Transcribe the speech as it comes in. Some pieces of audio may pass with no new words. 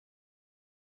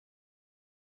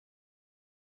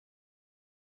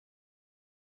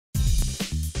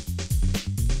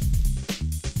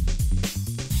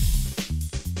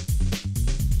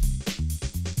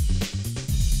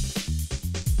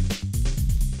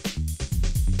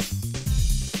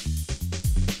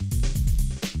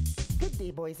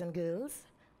boys and girls.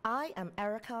 I am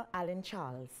Erica Alleyne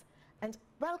Charles, and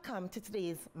welcome to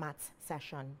today's maths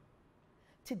session.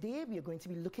 Today we are going to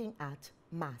be looking at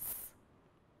mass.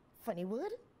 Funny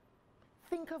word?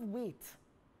 Think of weight.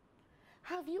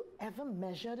 Have you ever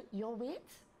measured your weight?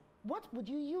 What would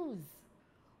you use?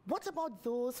 What about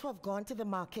those who have gone to the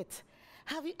market?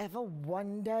 Have you ever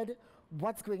wondered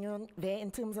what's going on there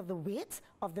in terms of the weight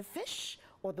of the fish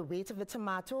or the weight of the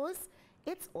tomatoes?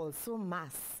 It's also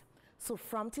mass. So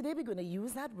from today, we're going to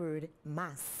use that word,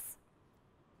 mass.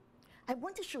 I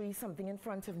want to show you something in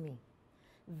front of me.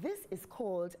 This is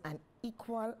called an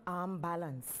equal arm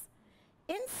balance.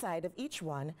 Inside of each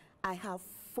one, I have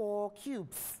 4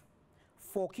 cubes.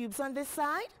 4 cubes on this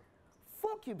side,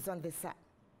 4 cubes on this side.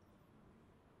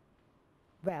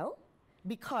 Well,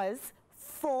 because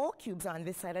 4 cubes on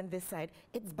this side and this side,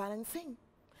 it's balancing.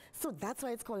 So that's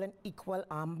why it's called an equal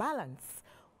arm balance.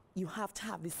 You have to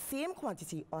have the same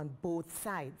quantity on both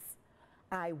sides.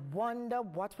 I wonder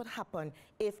what would happen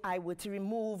if I were to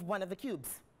remove one of the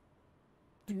cubes.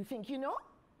 Do you think you know?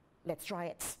 Let's try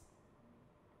it.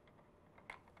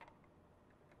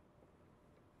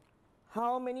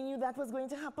 How many knew that was going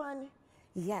to happen?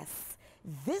 Yes,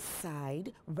 this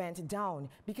side went down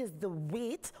because the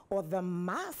weight or the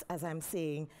mass, as I'm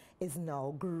saying, is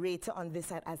now greater on this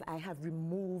side as I have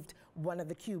removed one of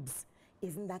the cubes.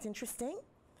 Isn't that interesting?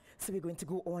 So we're going to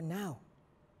go on now.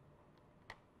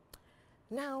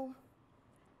 Now,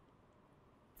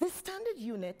 the standard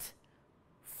unit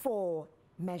for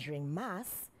measuring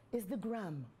mass is the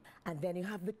gram. And then you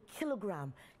have the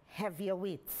kilogram, heavier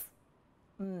weights.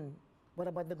 What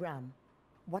about the gram?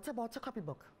 What about a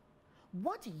copybook?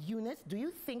 What unit do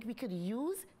you think we could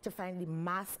use to find the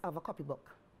mass of a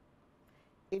copybook?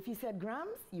 If you said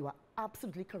grams, you are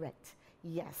absolutely correct.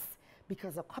 Yes,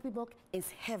 because a copybook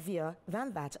is heavier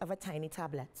than that of a tiny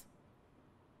tablet.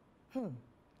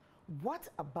 What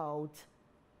about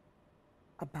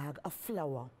a bag of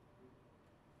flour?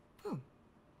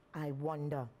 I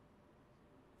wonder.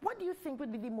 What do you think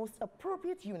would be the most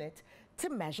appropriate unit to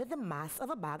measure the mass of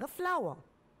a bag of flour?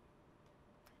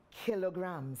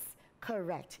 Kilograms.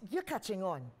 Correct. You're catching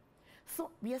on.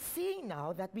 So we are seeing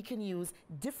now that we can use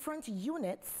different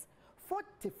units for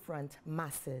different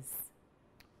masses.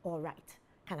 All right.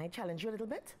 Can I challenge you a little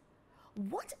bit?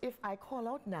 What if I call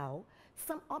out now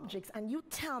some objects and you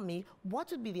tell me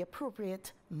what would be the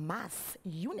appropriate mass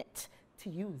unit to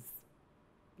use?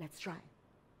 Let's try.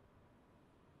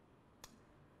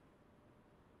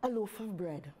 A loaf of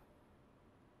bread.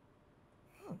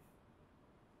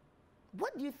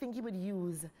 What do you think you would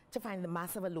use to find the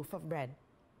mass of a loaf of bread?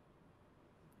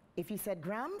 If you said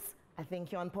grams, I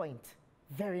think you're on point.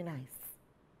 Very nice.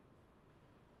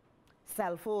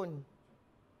 Cell phone.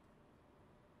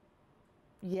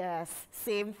 Yes,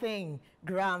 same thing.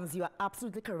 Grams, you are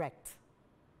absolutely correct.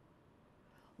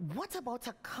 What about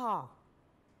a car?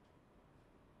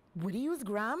 Would you use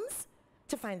grams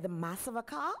to find the mass of a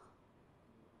car?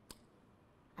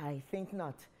 I think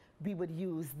not. We would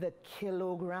use the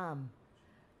kilogram.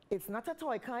 It's not a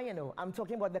toy car, you know. I'm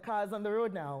talking about the cars on the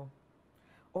road now.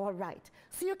 All right.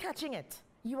 So you're catching it.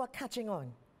 You are catching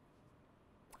on.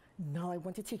 Now I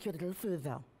want to take you a little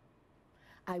further.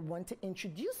 I want to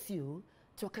introduce you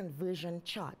to a conversion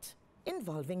chart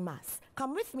involving mass.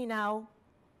 Come with me now.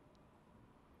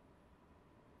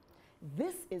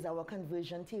 This is our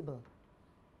conversion table.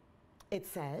 It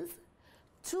says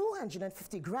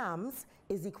 250 grams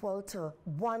is equal to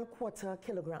 1/4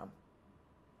 kilogram.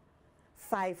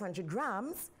 500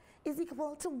 grams is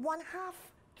equal to 1/2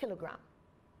 kilogram.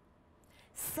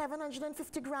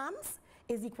 750 grams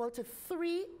is equal to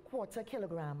 3/4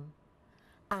 kilogram.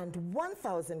 And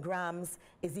 1,000 grams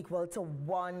is equal to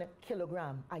 1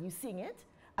 kilogram. Are you seeing it?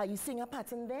 Are you seeing a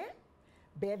pattern there?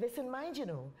 Bear this in mind, you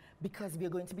know, because we are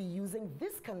going to be using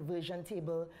this conversion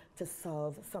table to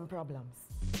solve some problems.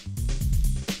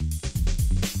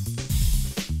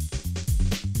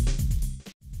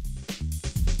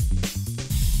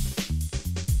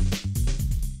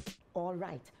 All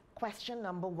right, question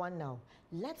number 1 now.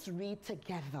 Let's read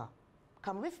together.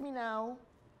 Come with me now.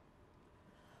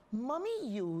 Mommy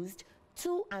used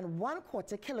 2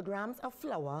 1/4 kilograms of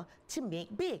flour to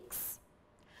make bakes.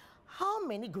 How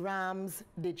many grams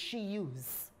did she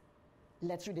use?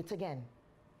 Let's read it again.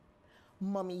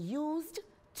 Mommy used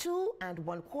 2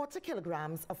 1/4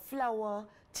 kilograms of flour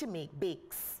to make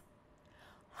bakes.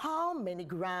 How many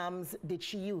grams did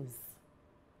she use?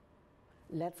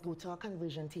 Let's go to our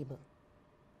conversion table.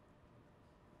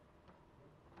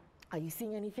 Are you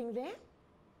seeing anything there?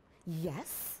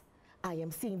 Yes, I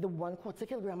am seeing the 1/4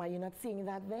 kilogram. Are you not seeing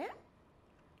that there?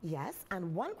 Yes,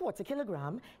 and 1/4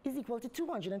 kilogram is equal to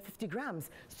 250 grams.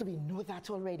 So we know that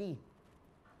already.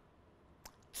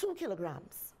 2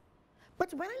 kilograms.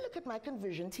 But when I look at my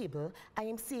conversion table, I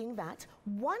am seeing that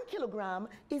 1 kilogram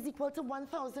is equal to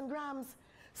 1,000 grams.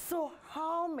 So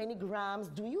how many grams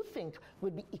do you think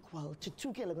would be equal to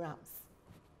 2 kilograms?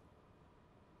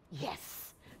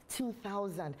 Yes,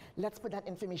 2,000. Let's put that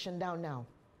information down now.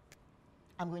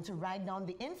 I'm going to write down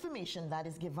the information that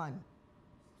is given.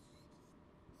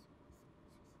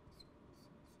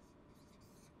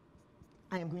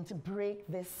 I am going to break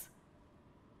this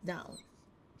down.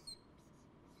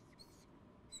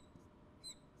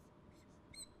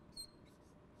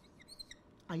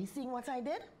 Are you seeing what I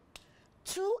did?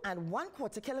 2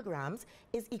 1/4 kilograms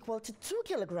is equal to 2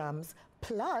 kilograms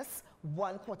plus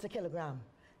 1/4 kilogram.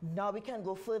 Now we can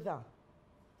go further.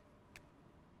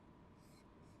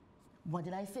 What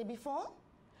did I say before?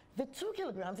 The 2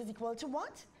 kilograms is equal to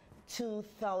what?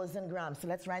 2,000 grams. So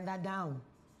let's write that down.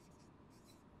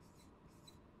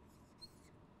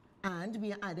 And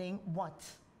we are adding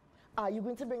what? Are you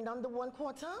going to bring down the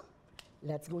 1/4?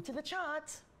 Let's go to the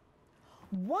chart.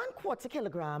 1/4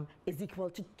 kilogram is equal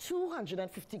to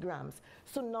 250 grams.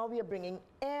 So now we are bringing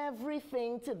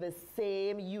everything to the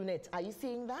same unit. Are you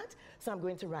seeing that? So I'm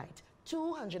going to write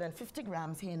 250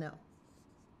 grams here now.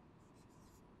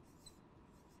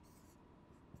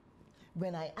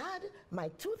 When I add my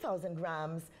 2,000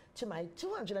 grams to my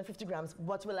 250 grams,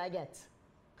 what will I get?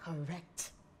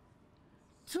 Correct.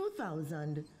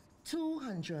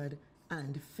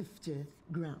 2,250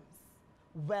 grams.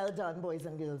 Well done, boys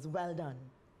and girls, well done.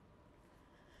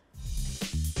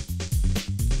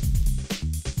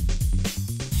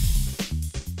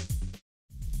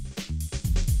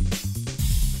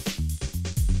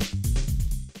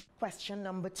 Question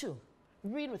number 2.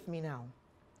 Read with me now.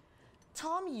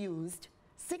 Tom used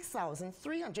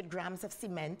 6,300 grams of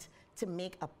cement to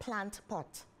make a plant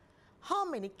pot. How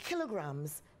many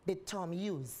kilograms did Tom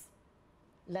use?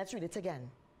 Let's read it again.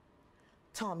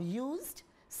 Tom used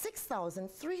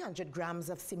 6,300 grams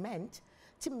of cement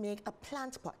to make a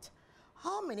plant pot.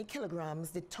 How many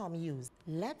kilograms did Tom use?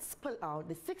 Let's pull out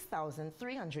the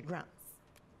 6,300 grams.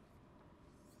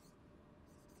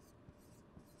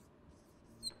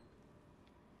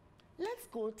 Let's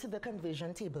go to the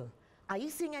conversion table. Are you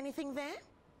seeing anything there?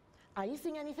 Are you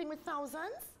seeing anything with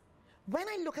thousands? When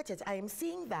I look at it, I am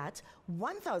seeing that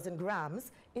 1,000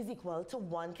 grams is equal to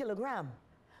 1 kilogram.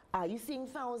 Are you seeing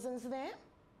thousands there?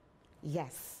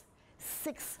 Yes,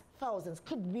 6,000.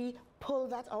 Could we pull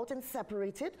that out and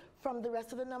separate it from the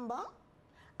rest of the number?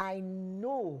 I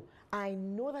know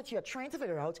that you're trying to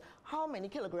figure out how many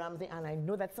kilograms they are, and I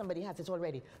know that somebody has it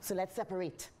already. So let's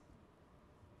separate.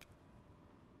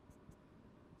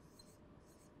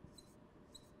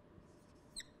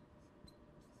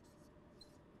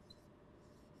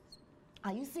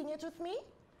 Are you seeing it with me?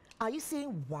 Are you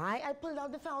seeing why I pulled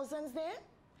out the thousands there?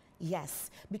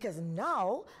 Yes, because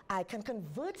now I can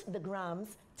convert the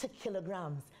grams to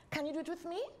kilograms. Can you do it with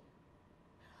me?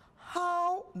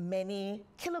 How many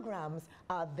kilograms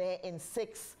are there in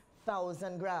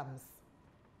 6,000 grams?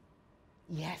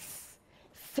 Yes,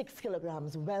 6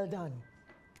 kilograms. Well done.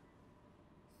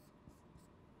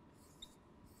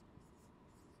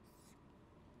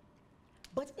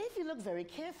 But if you look very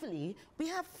carefully, we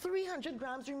have 300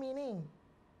 grams remaining.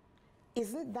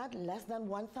 Isn't that less than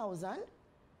 1,000?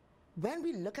 When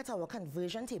we look at our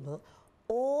conversion table,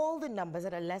 all the numbers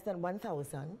that are less than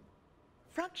 1,000,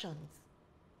 fractions.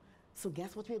 So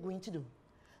guess what we're going to do?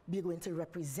 We're going to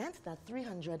represent that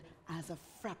 300 as a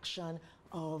fraction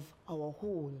of our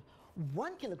whole.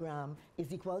 1 kilogram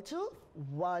is equal to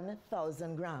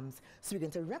 1,000 grams. So we're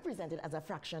going to represent it as a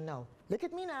fraction now. Look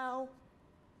at me now.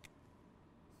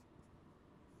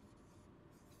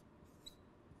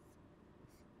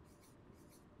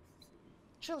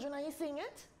 Children, are you seeing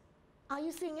it? Are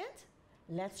you seeing it?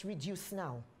 Let's reduce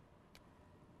now.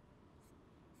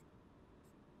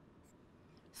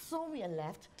 So we are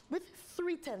left with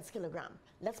 3/10 kilogram.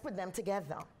 Let's put them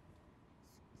together.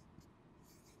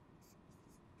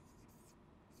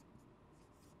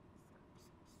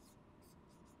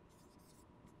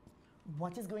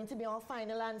 What is going to be our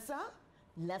final answer?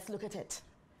 Let's look at it.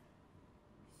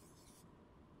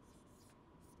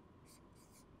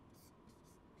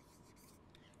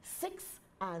 6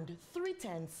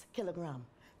 3/10 kilogram.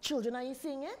 Children, are you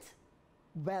seeing it?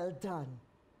 Well done.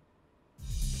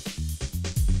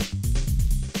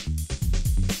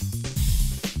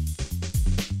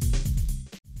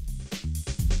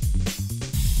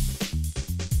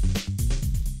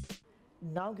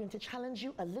 Now I'm going to challenge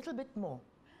you a little bit more.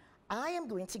 I am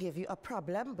going to give you a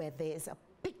problem where there is a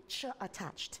picture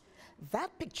attached.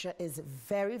 That picture is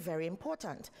very, very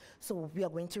important. So we are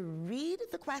going to read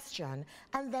the question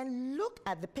and then look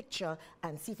at the picture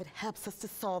and see if it helps us to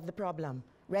solve the problem.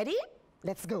 Ready?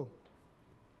 Let's go.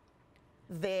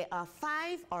 There are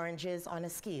 5 oranges on a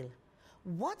scale.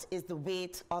 What is the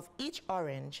weight of each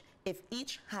orange if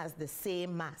each has the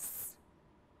same mass?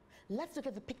 Let's look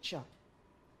at the picture.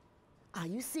 Are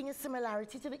you seeing a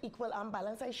similarity to the equal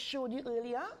balance I showed you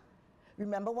earlier?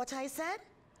 Remember what I said?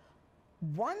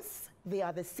 Once they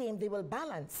are the same, they will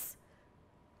balance.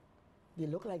 They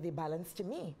look like they balance to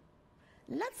me.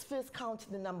 Let's first count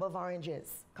the number of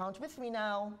oranges. Count with me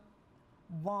now.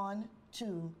 1,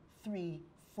 2, 3,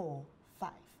 4, 5.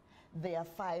 There are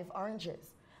 5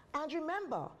 oranges. And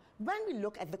remember, when we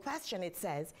look at the question, it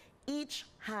says each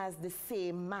has the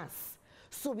same mass.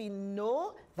 So we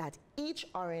know that each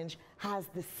orange has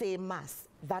the same mass.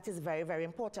 That is very, very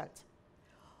important.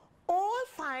 All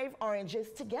 5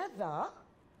 oranges together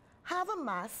have a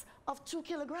mass of 2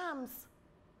 kilograms.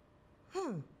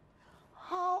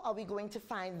 How are we going to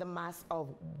find the mass of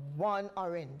 1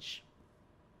 orange?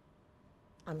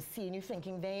 I'm seeing you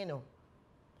thinking there, you know.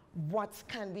 What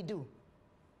can we do?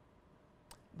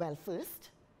 Well, first,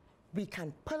 we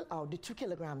can pull out the 2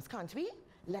 kilograms, can't we?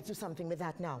 Let's do something with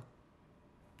that now.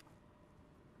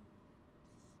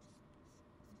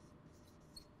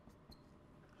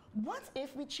 What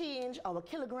if we change our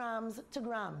kilograms to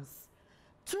grams?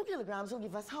 2 kilograms will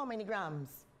give us how many grams?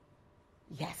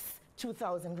 Yes,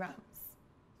 2,000 grams.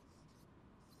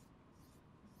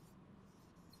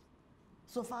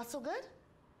 So far, so good?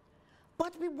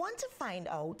 But we want to find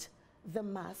out the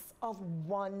mass of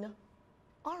 1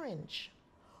 orange.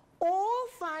 All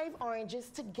 5 oranges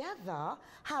together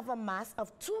have a mass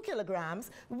of 2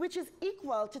 kilograms, which is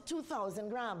equal to 2,000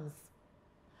 grams.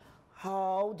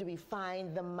 How do we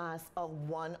find the mass of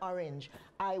 1 orange?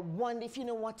 I wonder if you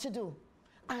know what to do.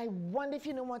 I wonder if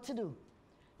you know what to do.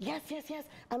 Yes, yes, yes.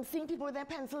 I'm seeing people with their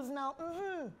pencils now.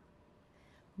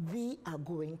 We are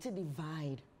going to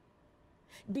divide.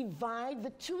 Divide the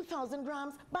 2,000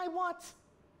 grams by what?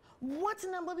 What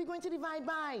number are we going to divide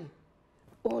by?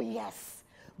 Oh, yes.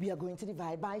 We are going to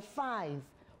divide by 5.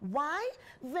 Why?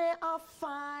 There are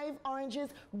 5 oranges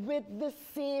with the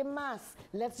same mass.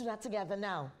 Let's do that together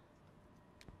now.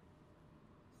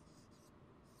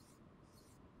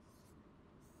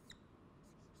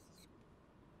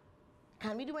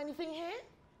 Can we do anything here?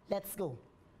 Let's go.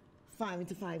 5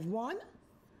 into 5, 1.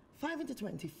 5 into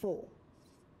 24.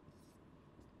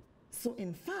 So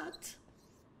in fact,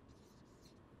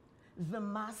 the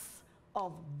mass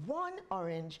of 1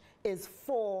 orange is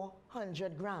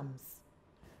 400 grams.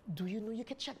 Do you know you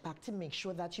can check back to make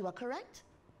sure that you are correct?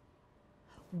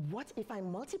 What if I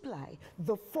multiply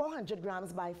the 400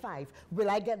 grams by 5? Will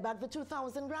I get back the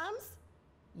 2,000 grams?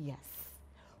 Yes.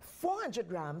 400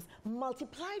 grams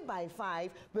multiplied by 5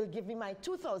 will give me my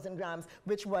 2,000 grams,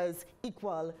 which was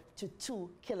equal to 2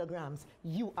 kilograms.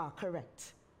 You are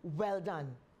correct. Well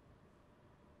done.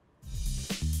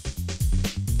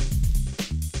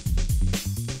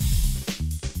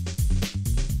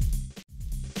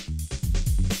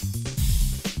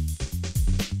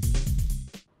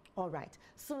 All right,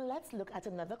 so let's look at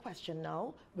another question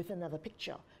now with another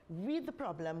picture. Read the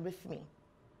problem with me.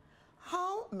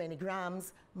 How many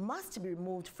grams must be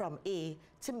removed from A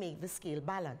to make the scale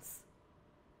balance?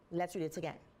 Let's read it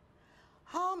again.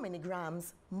 How many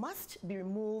grams must be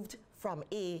removed from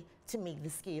A to make the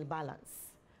scale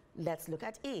balance? Let's look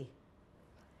at A.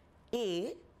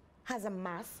 A has a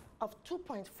mass of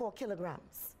 2.4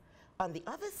 kilograms. On the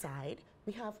other side,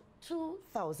 we have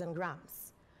 2,000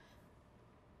 grams.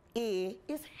 A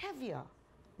is heavier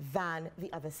than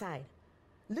the other side.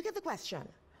 Look at the question.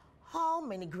 How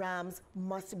many grams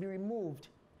must be removed?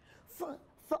 For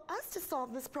us to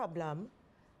solve this problem,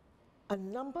 a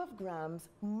number of grams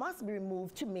must be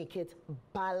removed to make it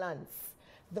balance.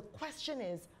 The question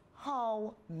is,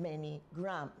 how many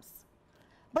grams?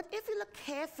 But if you look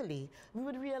carefully, we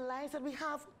would realize that we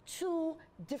have 2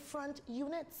 different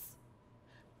units.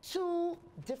 2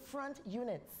 different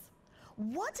units.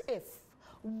 What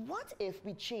if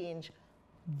we change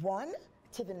 1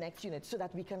 to the next unit so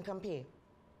that we can compare?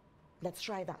 Let's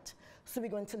try that. So we're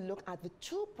going to look at the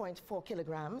 2.4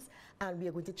 kilograms and we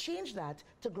are going to change that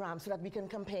to grams so that we can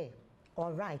compare.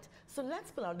 All right, so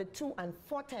let's pull out the 2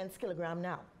 4/10 kilogram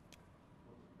now.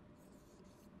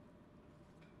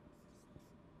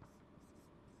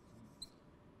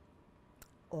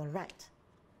 All right.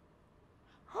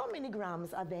 How many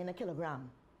grams are there in a kilogram?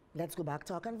 Let's go back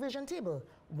to our conversion table.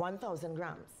 1,000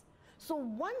 grams. So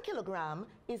 1 kilogram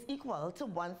is equal to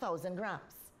 1,000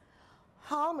 grams.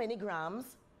 How many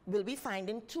grams will we find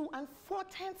in 2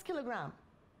 4/10 kilogram?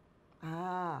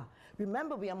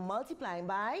 Remember, we are multiplying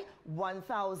by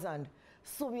 1,000.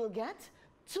 So we'll get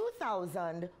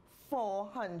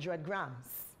 2,400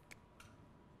 grams.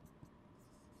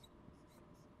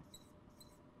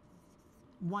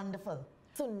 Wonderful.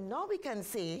 So now we can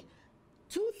say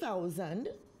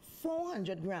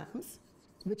 2,400 grams,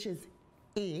 which is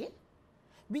A.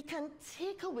 We can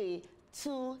take away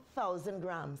 2,000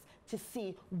 grams to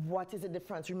see what is the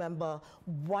difference. Remember,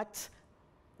 what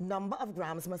number of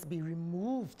grams must be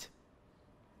removed.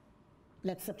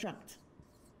 Let's subtract.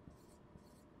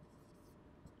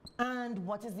 And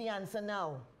what is the answer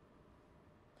now?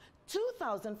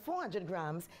 2,400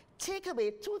 grams, take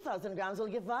away 2,000 grams will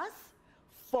give us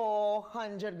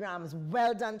 400 grams.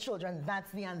 Well done, children.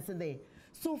 That's the answer there.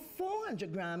 So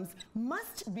 400 grams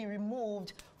must be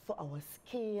removed for our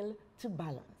scale to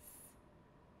balance.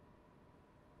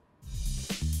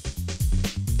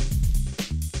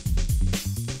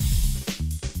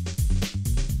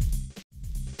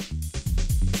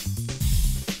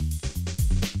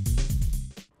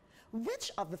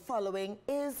 Which of the following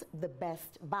is the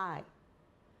best buy?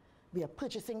 We are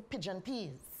purchasing pigeon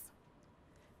peas.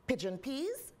 Pigeon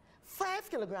peas,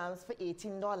 5 kilograms for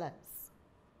 $18.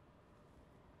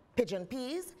 Pigeon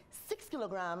peas, 6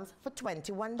 kilograms for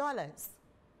 $21.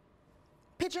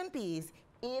 Pigeon peas,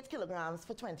 8 kilograms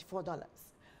for $24.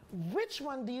 Which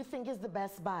one do you think is the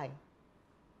best buy?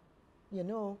 You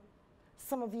know,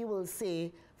 some of you will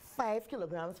say 5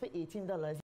 kilograms for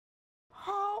 $18.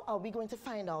 How are we going to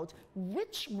find out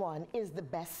which one is the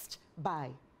best buy?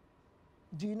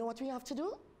 Do you know what we have to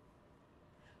do?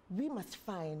 We must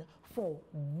find for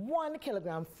 1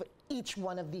 kilogram for each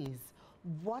one of these.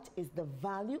 What is the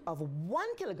value of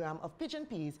 1 kilogram of pigeon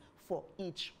peas for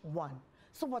each one?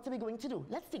 So what are we going to do?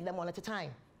 Let's take them one at a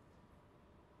time.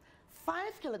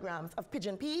 5 kilograms of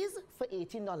pigeon peas for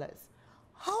 $18.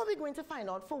 How are we going to find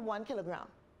out for 1 kilogram?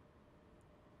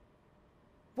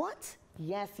 What?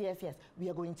 Yes. We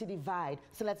are going to divide.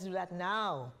 So let's do that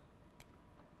now.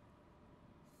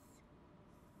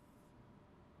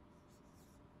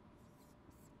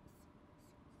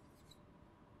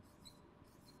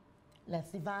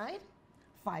 Let's divide.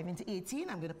 5 into 18.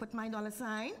 I'm going to put my dollar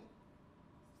sign.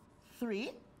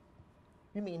 3.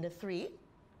 Remainder 3.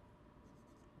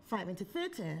 5 into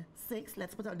 30. 6.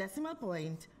 Let's put our decimal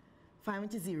point. 5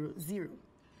 into 0. 0.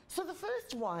 So the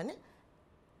first one,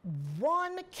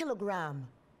 1 kilogram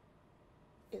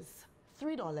is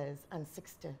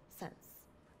 $3.60.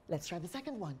 Let's try the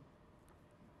second one.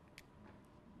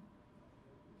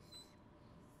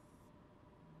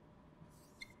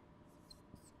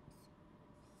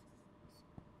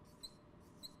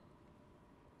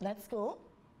 Let's go.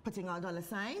 Putting our dollar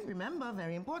sign. Remember,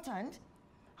 very important.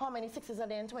 How many 6s are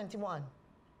there in 21?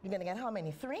 You're going to get how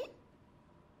many? 3?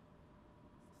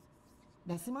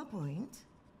 Decimal point.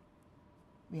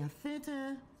 We have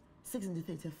 30, 6 into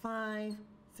 35,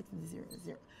 6 into 0,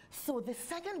 0. So the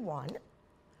second one,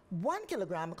 1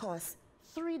 kilogram costs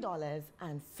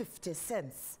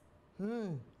 $3.50.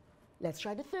 Let's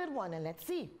try the third one and let's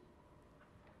see.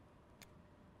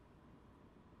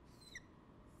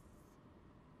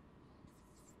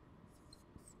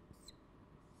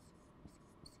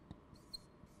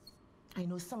 I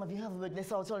know some of you have worked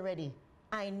this out already.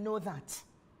 I know that.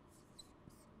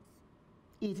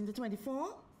 8 into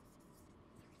 24.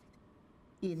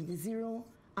 8 into 0.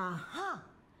 Aha!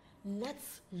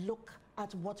 Let's look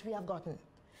at what we have gotten.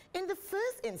 In the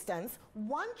first instance,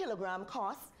 1 kilogram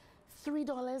costs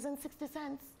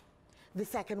 $3.60. The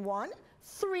second one,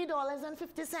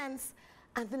 $3.50.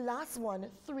 And the last one,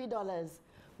 $3.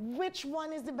 Which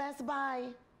one is the best buy?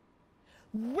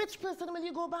 Which person will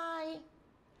you go by?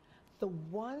 The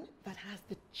one that has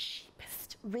the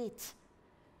cheapest rate,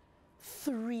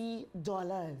 $3.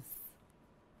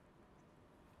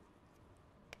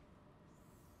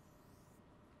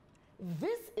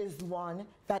 This is one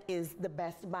that is the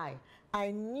best buy.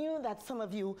 I knew that some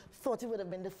of you thought it would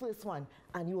have been the first one,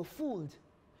 and you were fooled.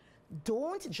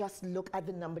 Don't just look at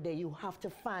the number there. You have to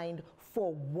find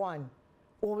for one.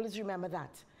 Always remember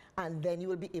that, and then you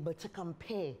will be able to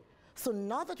compare. So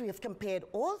now that we have compared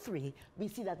all three, we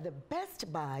see that the best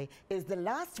buy is the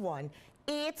last one,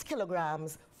 8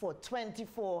 kilograms for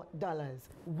 $24.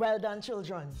 Well done,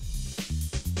 children.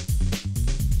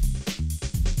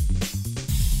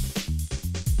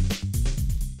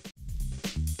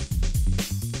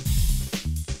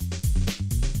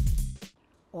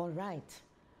 All right,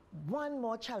 one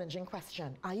more challenging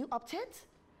question. Are you up to it?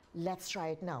 Let's try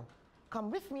it now.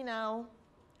 Come with me now.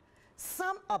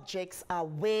 Some objects are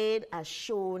weighed as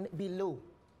shown below.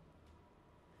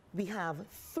 We have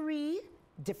 3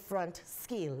 different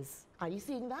scales. Are you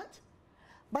seeing that?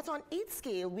 But on each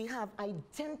scale, we have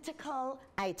identical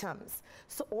items.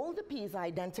 So all the peas are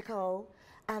identical,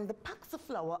 and the packs of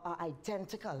flour are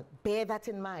identical. Bear that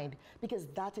in mind, because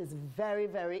that is very,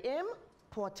 very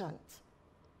important.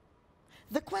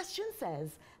 The question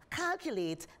says,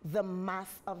 calculate the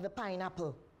mass of the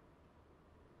pineapple.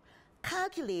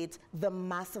 Calculate the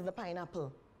mass of the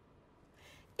pineapple.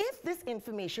 If this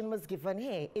information was given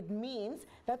here, it means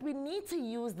that we need to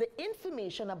use the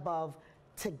information above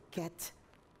to get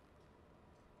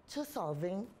to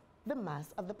solving the mass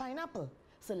of the pineapple.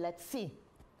 So let's see.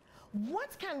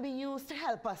 What can we use to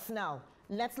help us now?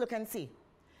 Let's look and see.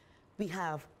 We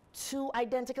have 2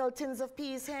 identical tins of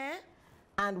peas here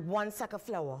and 1 sack of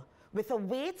flour with a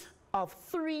weight of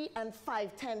 3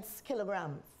 5/10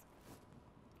 kilograms.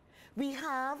 We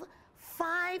have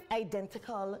 5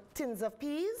 identical tins of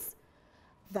peas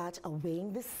that are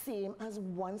weighing the same as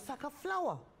 1 sack of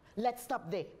flour. Let's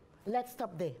stop there. Let's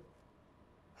stop there.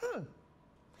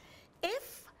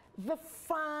 If the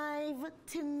 5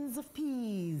 tins of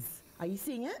peas, are you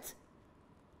seeing it,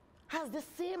 has the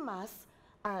same mass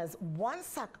as 1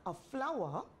 sack of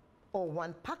flour, or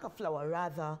 1 pack of flour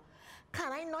rather,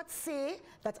 can I not say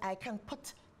that I can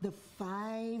put the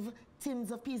 5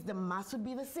 tins of peas, the mass would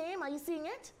be the same? Are you seeing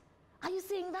it? Are you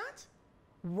seeing that?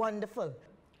 Wonderful.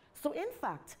 So in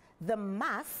fact, the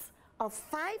mass of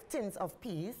 5 tins of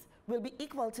peas will be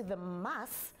equal to the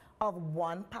mass of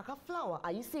 1 pack of flour.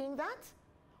 Are you seeing that?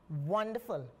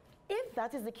 Wonderful. If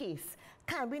that is the case,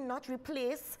 can we not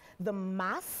replace the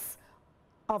mass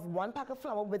of 1 pack of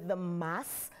flour with the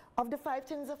mass of the 5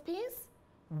 tins of peas?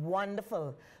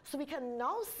 Wonderful. So we can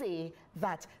now say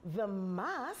that the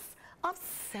mass of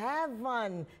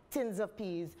 7 tins of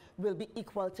peas will be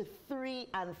equal to 3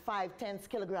 5/10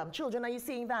 kilograms. Children, are you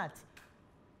seeing that?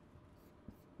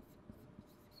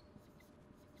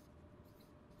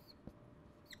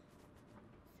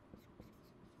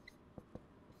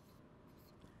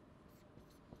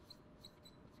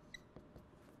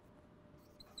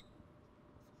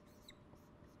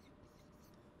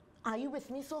 Are you with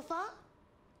me so far?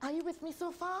 Are you with me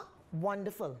so far?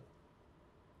 Wonderful.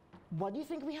 What do you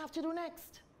think we have to do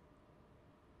next?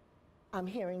 I'm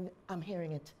hearing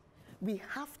it. We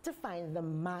have to find the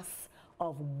mass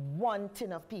of 1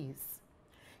 tin of peas.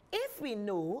 If we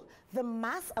know the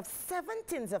mass of 7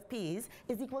 tins of peas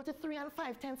is equal to 3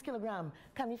 5/10 kilograms,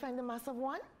 can we find the mass of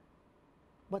 1?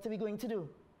 What are we going to do?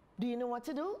 Do you know what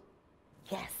to do?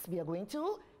 Yes, we are going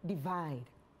to divide.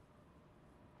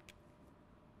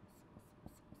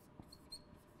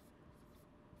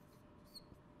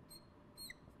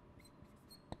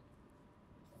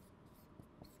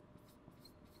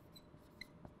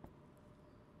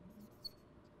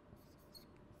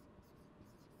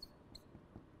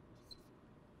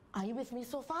 Are you with me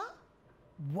so far?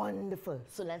 Wonderful.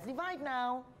 So let's divide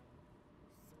now.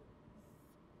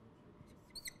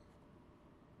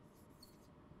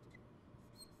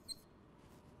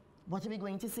 What are we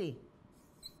going to see?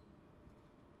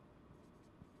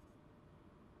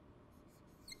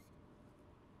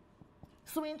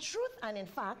 So in truth and in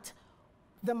fact,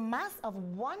 the mass of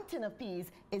 1 tin of peas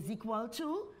is equal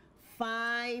to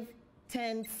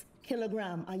 5/10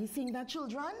 kilograms. Are you seeing that,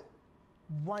 children?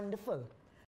 Wonderful.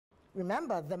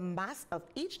 Remember, the mass of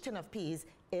each tin of peas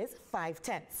is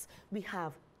 5/10. We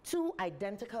have 2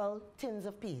 identical tins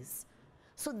of peas.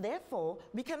 So therefore,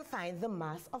 we can find the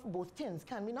mass of both tins,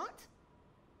 can we not?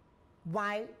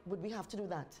 Why would we have to do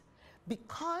that?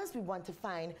 Because we want to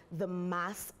find the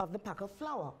mass of the pack of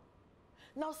flour.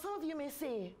 Now, some of you may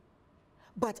say,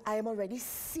 but I am already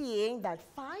seeing that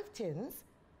 5 tins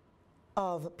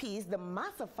of peas, the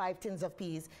mass of 5 tins of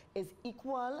peas is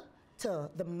equal to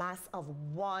the mass of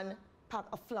 1 pack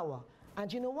of flour.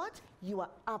 And you know what? You are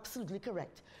absolutely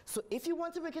correct. So if you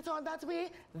want to work it out that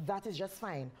way, that is just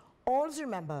fine. Always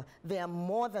remember, there are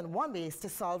more than one ways to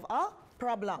solve a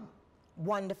problem.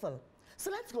 Wonderful.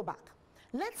 So let's go back.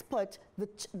 Let's put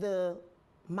the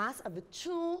mass of the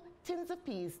 2 tins of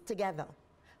peas together.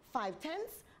 5/10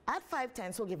 at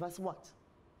 5/10 will give us what?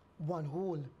 1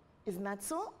 whole. Isn't that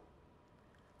so?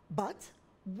 But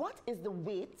what is the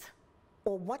weight,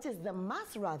 or what is the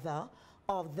mass rather,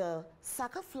 of the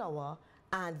sack of flour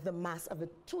and the mass of the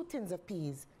 2 tins of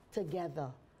peas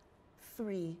together?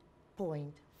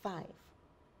 3.5,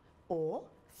 or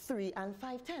 3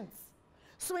 5/10.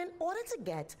 So in order to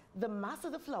get the mass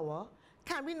of the flour,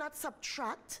 can we not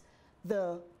subtract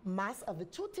the mass of the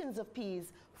 2 tins of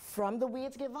peas from the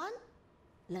weight given?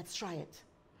 Let's try it.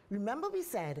 Remember we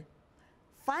said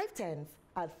 5/10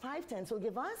 at 5/10 will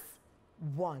give us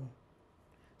 1.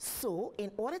 So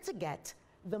in order to get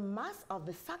the mass of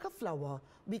the sack of flour,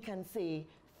 we can say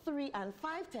 3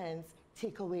 5/10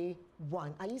 take away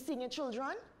 1. Are you seeing it,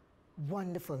 children?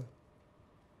 Wonderful.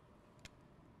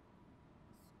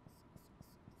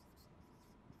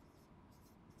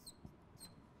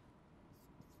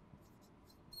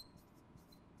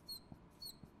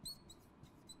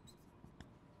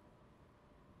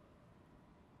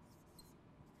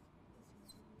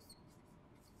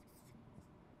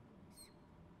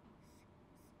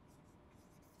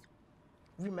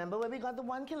 Remember where we got the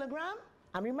 1 kilogram?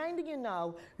 I'm reminding you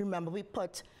now, remember we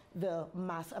put the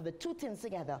mass of the 2 tins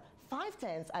together. 5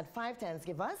 tins at 5 tins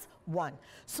give us 1.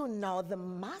 So now the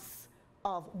mass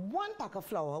of 1 pack of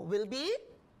flour will be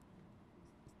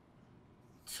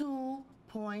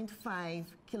 2.5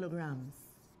 kilograms.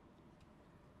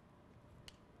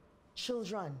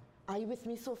 Children, are you with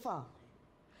me so far?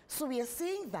 So we are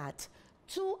saying that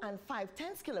 2 and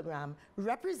 5/10 kilogram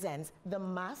represents the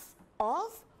mass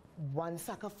of 1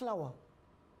 sack of flour.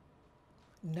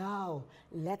 Now,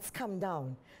 let's come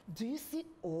down. Do you see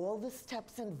all the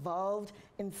steps involved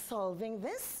in solving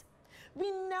this?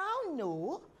 We now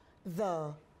know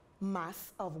the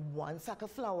mass of 1 sack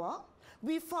of flour.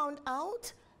 We found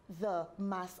out the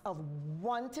mass of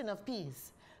 1 tin of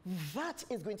peas. That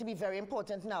is going to be very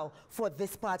important now for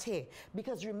this part here.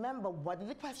 Because remember, what did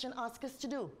the question ask us to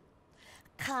do?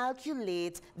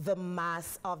 Calculate the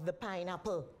mass of the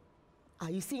pineapple. Are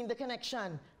you seeing the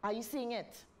connection? Are you seeing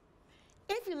it?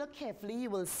 If you look carefully, you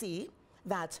will see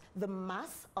that the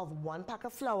mass of 1 pack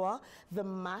of flour, the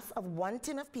mass of 1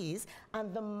 tin of peas,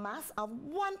 and the mass of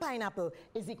 1 pineapple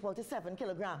is equal to 7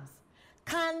 kilograms.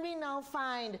 Can we now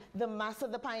find the mass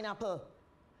of the pineapple?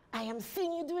 I am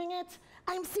seeing you doing it.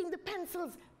 I am seeing the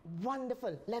pencils.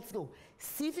 Wonderful. Let's go.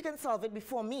 See if you can solve it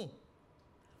before me.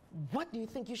 What do you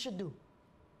think you should do?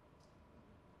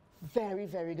 Very,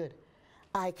 very good.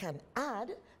 I can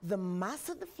add the mass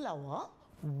of the flour,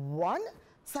 1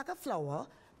 sack of flour,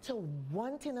 to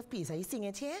 1 tin of peas. Are you seeing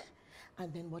it here?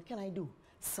 And then what can I do?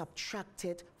 Subtract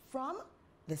it from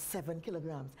the 7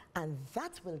 kilograms. And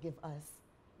that will give us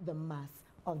the mass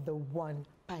of the 1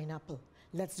 pineapple.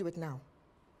 Let's do it now.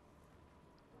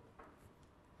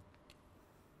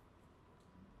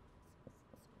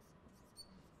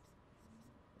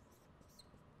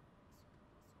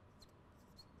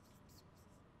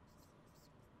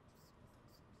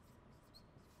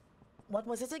 What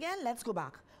was it again? Let's go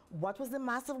back. What was the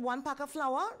mass of 1 pack of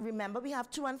flour? Remember, we have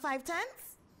 2 and 5/10.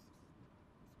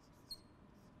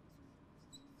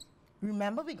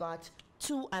 Remember, we got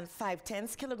 2 and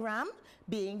 5/10 kilogram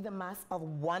being the mass of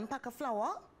 1 pack of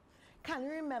flour. Can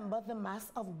you remember the mass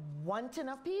of 1 tin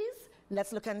of peas?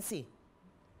 Let's look and see.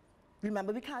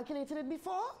 Remember, we calculated it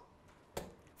before?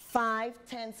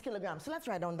 5/10 kilograms. So let's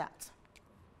write down that.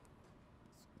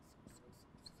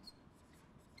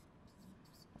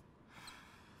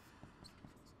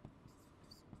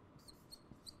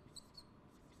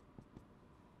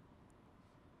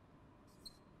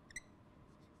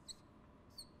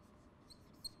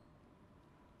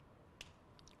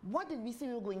 What did we say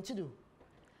we were going to do?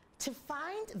 To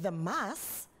find the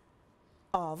mass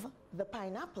of the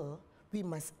pineapple, we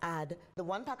must add the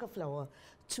 1 pack of flour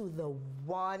to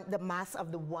the mass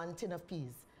of the 1 tin of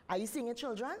peas. Are you seeing it,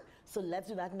 children? So let's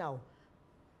do that now.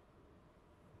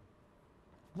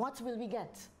 What will we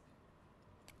get?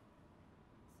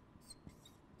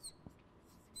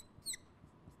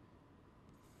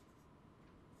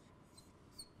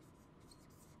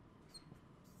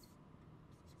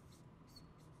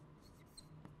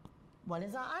 What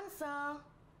is our answer?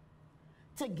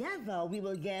 Together, we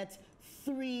will get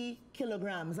 3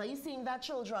 kilograms. Are you seeing that,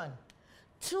 children?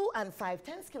 2 and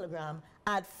 5/10 kilogram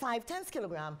add 5/10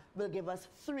 kilogram will give us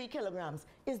 3 kilograms.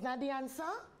 Is that the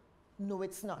answer? No,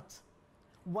 it's not.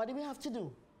 What do we have to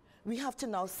do? We have to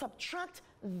now subtract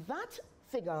that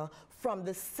figure from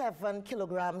the 7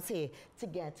 kilograms here to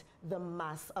get the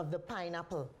mass of the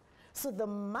pineapple. So the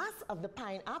mass of the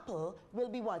pineapple will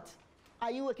be what?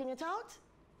 Are you working it out?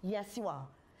 Yes, you are.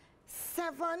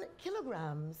 7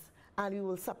 kilograms, and we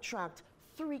will subtract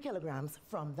 3 kilograms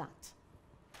from that.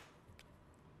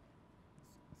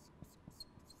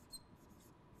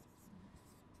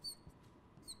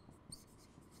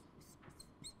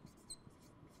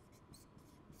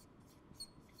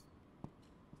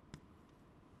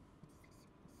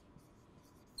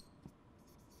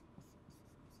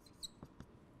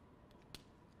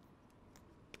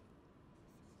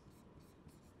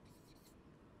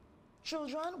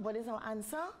 Children, what is our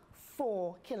answer?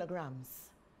 4 kilograms.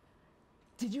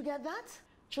 Did you get that?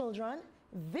 Children,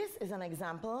 this is an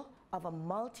example of a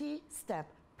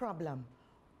multi-step problem.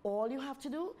 All you have to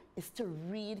do is to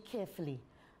read carefully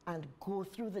and go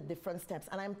through the different steps.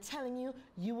 And I'm telling you,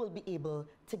 you will be able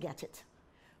to get it.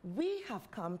 we have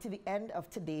come to the end of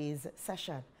today's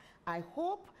session. I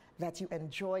hope that you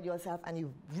enjoyed yourself and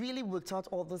you really worked out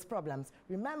all those problems.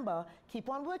 Remember, keep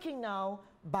on working now.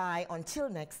 Bye until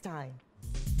next time.